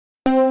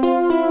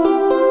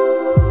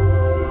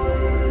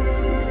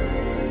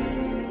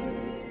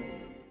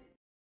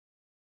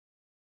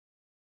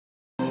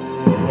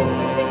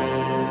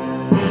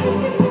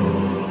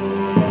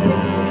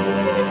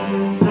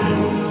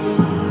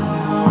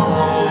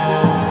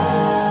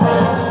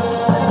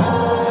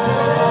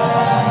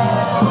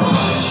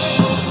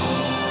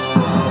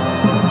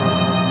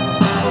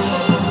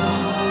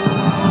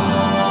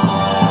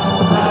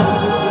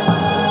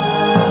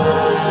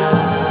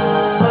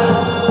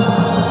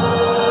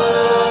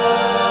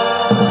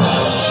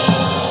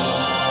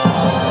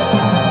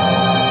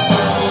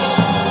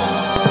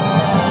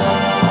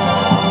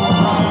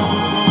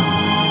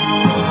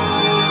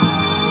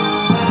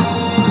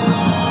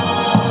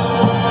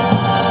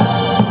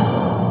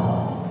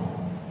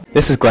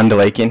This is Glenn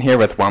Delakian here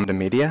with Wamda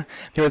Media.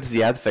 I'm here with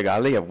Ziad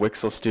Fagali of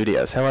Wixel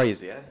Studios. How are you,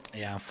 Ziad?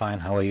 Yeah, I'm fine.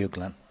 How are you,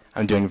 Glenn?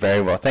 I'm doing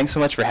very well. Thanks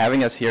so much for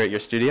having us here at your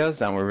studios.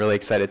 We're really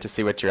excited to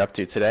see what you're up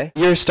to today.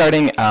 You're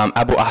starting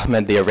Abu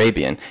Ahmed the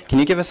Arabian. Can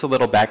you give us a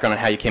little background on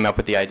how you came up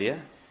with the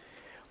idea?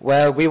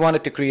 Well, we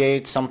wanted to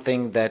create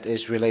something that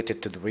is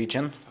related to the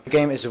region. The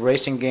game is a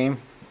racing game.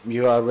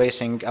 You are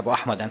racing, Abu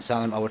Ahmed and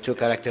Salim, our two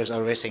characters,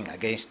 are racing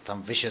against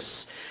some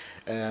vicious,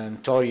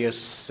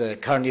 notorious,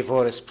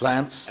 carnivorous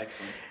plants.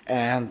 Excellent.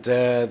 And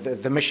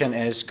the mission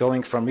is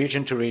going from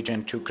region to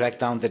region to crack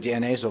down the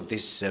DNAs of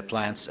these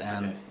plants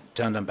and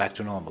turn them back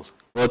to normal.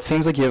 Well, it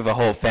seems like you have a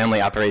whole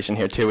family operation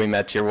here too. We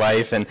met your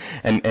wife and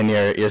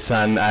your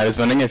son. I was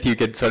wondering if you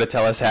could sort of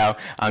tell us how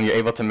you're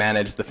able to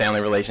manage the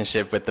family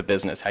relationship with the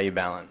business, how you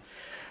balance.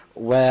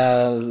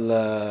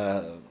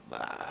 Well,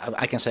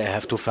 I can say I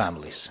have two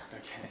families.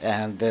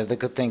 And the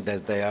good thing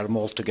that they are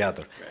molded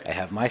together. Right. I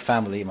have my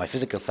family, my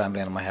physical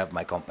family, and I have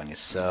my company.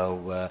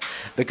 So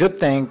the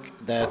good thing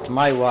that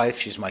my wife,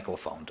 she's my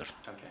co-founder.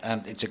 Okay.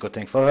 And it's a good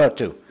thing for her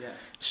too. Yeah.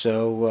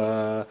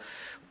 So,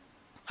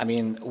 I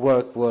mean,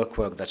 work,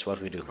 that's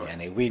what we do.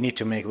 And we need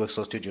to make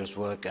Wixel Studios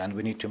work, and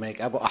we need to make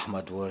Abu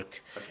Ahmed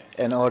work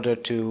in order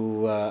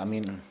to,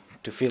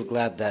 to feel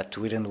glad that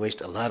we didn't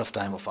waste a lot of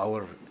time of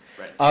our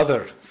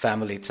other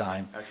family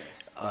time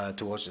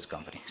towards this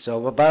company.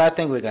 So, but I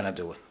think we're going to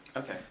do it.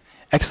 Okay.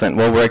 Excellent.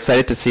 Well, we're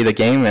excited to see the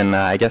game, and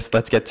I guess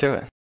let's get to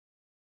it.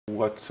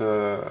 What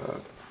the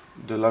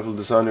level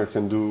designer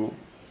can do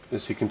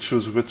is he can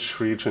choose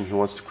which region he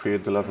wants to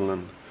create the level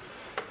in.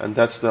 And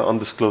that's the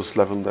undisclosed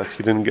level that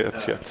he didn't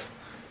get yet.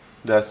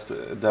 That's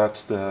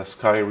the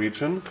sky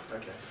region.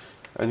 Okay.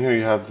 And here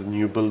you have the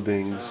new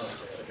buildings.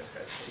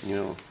 You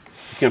know,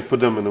 you can put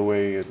them in a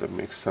way that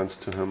makes sense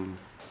to him.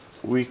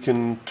 We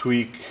can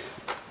tweak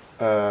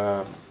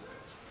all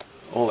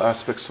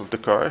aspects of the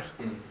car.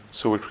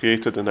 So we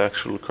created an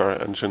actual car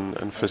engine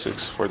and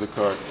physics for the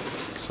car.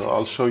 So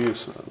I'll show you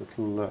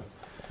a little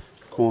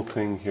cool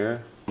thing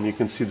here. And you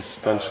can see the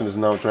suspension is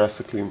now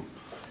drastically,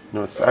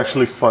 it's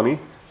actually funny.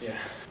 Yeah.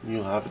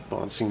 You'll have it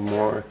bouncing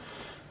more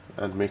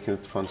and making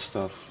it fun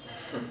stuff.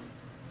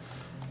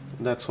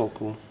 That's all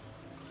cool.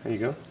 There you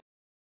go.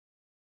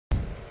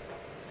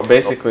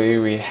 Basically,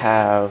 we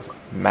have a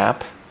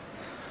map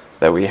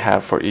that we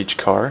have for each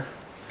car,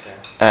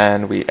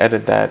 and we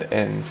edit that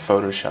in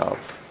Photoshop.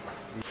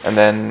 And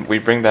then we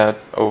bring that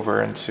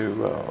over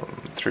into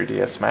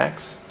 3ds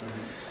Max,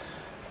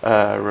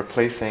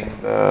 replacing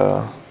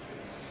the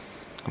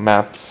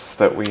maps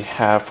that we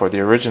have for the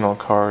original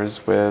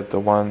cars with the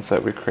ones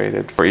that we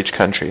created for each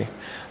country.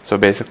 So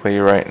basically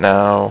right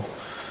now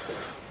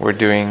we're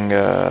doing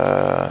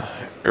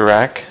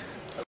Iraq.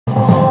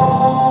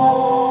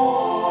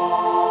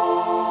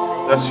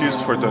 That's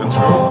used for the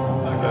intro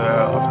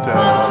of the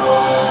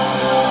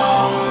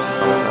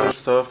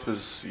stuff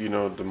is,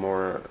 the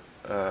more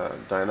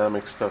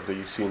dynamic stuff that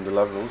you see in the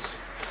levels.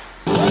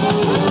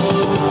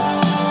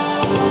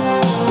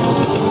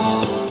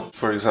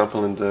 For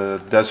example, in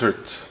the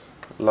desert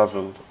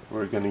level,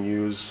 we're going to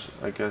use,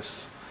 I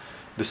guess,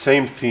 the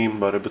same theme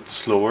but a bit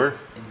slower.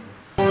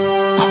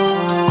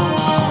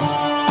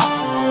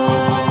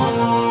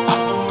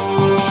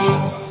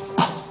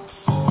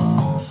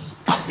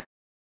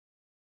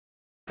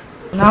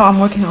 Now I'm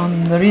working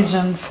on the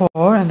region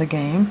 4 in the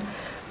game.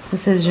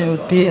 This is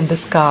would be in the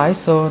sky,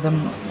 so the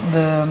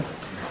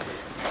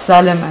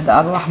Salim and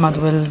Abu Ahmed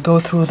will go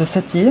through the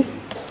city,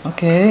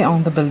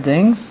 on the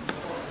buildings.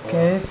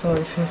 So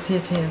if you see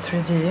it here in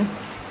 3D,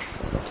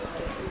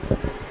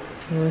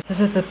 this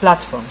is the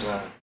platforms.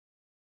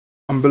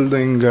 I'm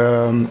building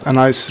a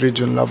nice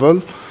region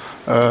level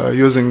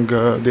using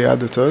the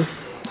editor.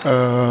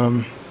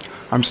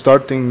 I'm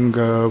starting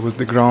with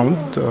the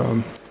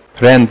ground.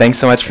 Ren, thanks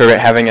so much for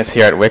having us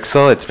here at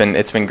Wixel.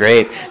 It's been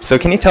great. So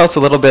can you tell us a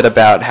little bit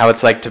about how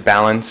it's like to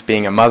balance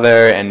being a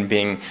mother and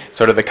being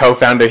sort of the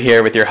co-founder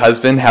here with your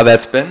husband, how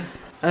that's been?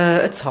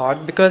 It's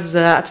hard because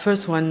at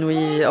first when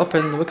we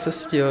opened Wixel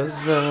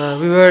Studios,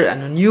 we were a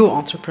new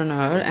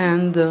entrepreneur,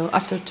 and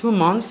after 2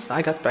 months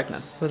I got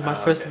pregnant with my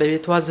first baby.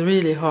 It was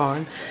really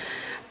hard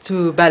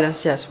to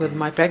balance, with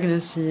my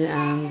pregnancy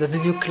and the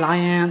new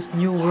clients,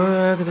 new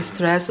work, the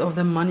stress of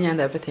the money and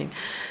everything.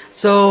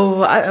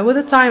 So with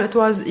the time it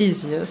was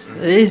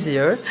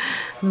easier.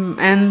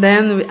 And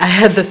then I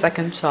had the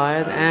second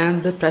child,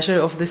 and the pressure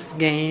of this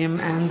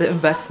game and the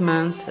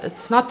investment.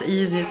 It's not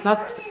easy.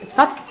 It's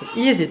not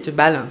easy to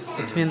balance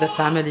between the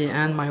family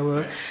and my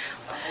work.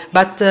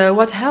 But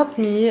what helped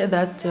me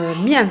that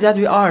me and Ziad,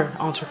 we are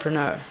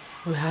entrepreneur.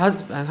 We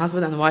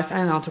husband and wife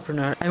and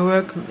entrepreneur. I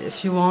work,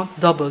 if you want,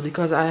 double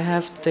because I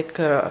have to take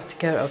care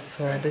of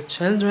the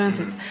children,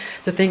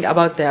 to think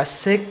about they are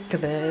sick,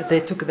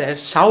 they took their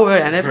shower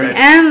and everything,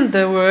 and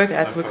the work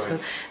at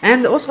Wixel.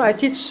 And also I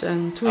teach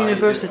in 2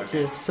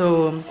 universities,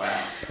 so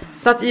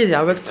it's not easy.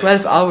 I work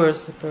 12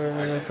 hours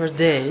per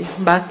day,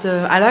 but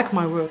I like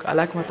my work. I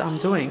like what I'm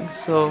doing,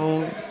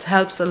 so it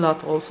helps a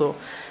lot also.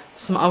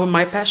 It's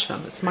my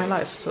passion. It's my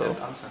life. So, that's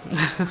awesome.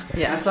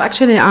 Yeah. So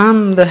actually,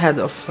 I'm the head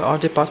of our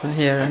department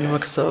here in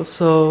Wixel.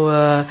 So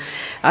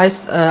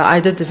I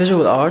did the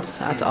visual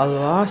arts at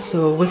Alwa.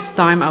 So with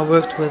time, I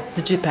worked with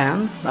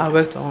Digipan. I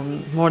worked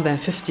on more than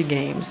 50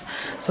 games.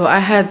 So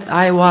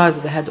I was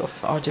the head of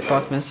our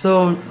department.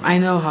 So I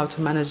know how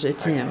to manage a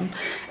team.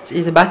 It's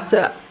easy, but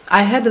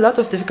I had a lot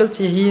of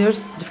difficulties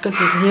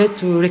here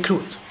to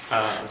recruit.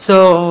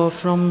 So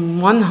from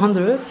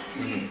 100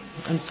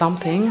 and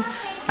something.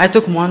 I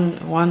took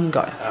one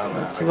guy.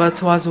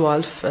 It was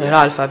Ralph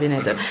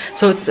Abinader.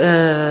 So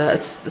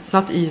it's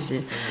not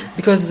easy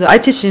because I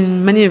teach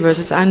in many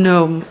universities. I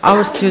know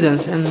our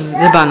students in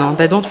Lebanon,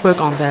 they don't work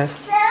on their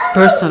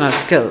personal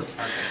skills,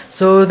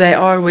 so they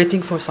are waiting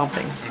for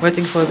something,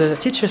 waiting for the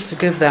teachers to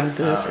give them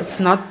this. It's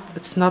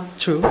not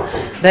true.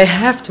 They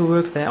have to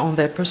work on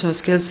their personal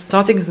skills,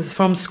 starting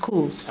from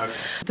schools. Okay.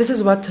 This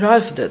is what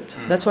Ralph did.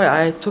 That's why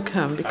I took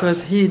him,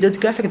 because he did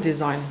graphic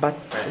design, but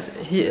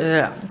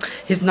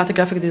he's not a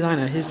graphic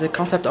designer. He's a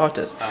concept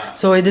artist.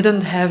 So he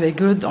didn't have a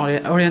good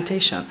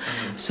orientation.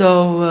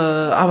 So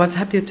I was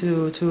happy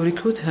to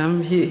recruit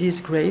him. He's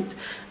great.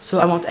 So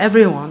I want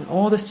everyone,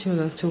 all the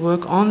students, to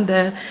work on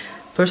their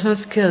personal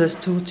skills,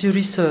 to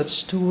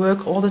research, to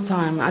work all the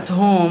time, at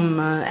home,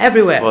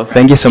 everywhere. Well,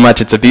 thank you so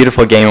much. It's a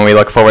beautiful game, and we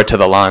look forward to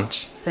the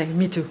launch.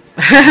 Me too.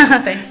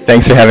 Thank you.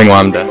 Thanks for having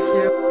Wamda.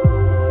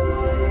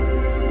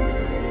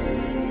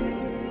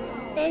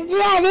 J'ai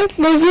joué avec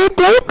le jeu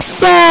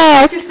Wixel.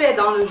 Qu'est-ce que tu fais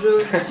dans le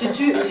jeu?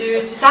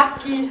 Tu tapes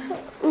qui?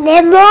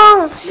 Les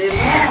monstres. Les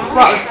monstres.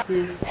 Moi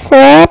aussi.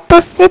 Fais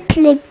pousser les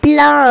Tu aimes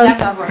plantes.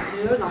 la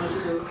voiture dans le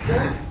jeu de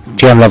Wixel?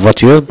 Tu aimes la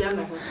voiture? Tu aimes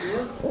la voiture?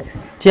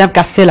 Tu aimes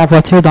casser la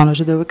voiture dans le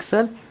jeu de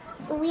Wixel?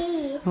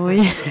 Oui.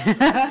 Oui.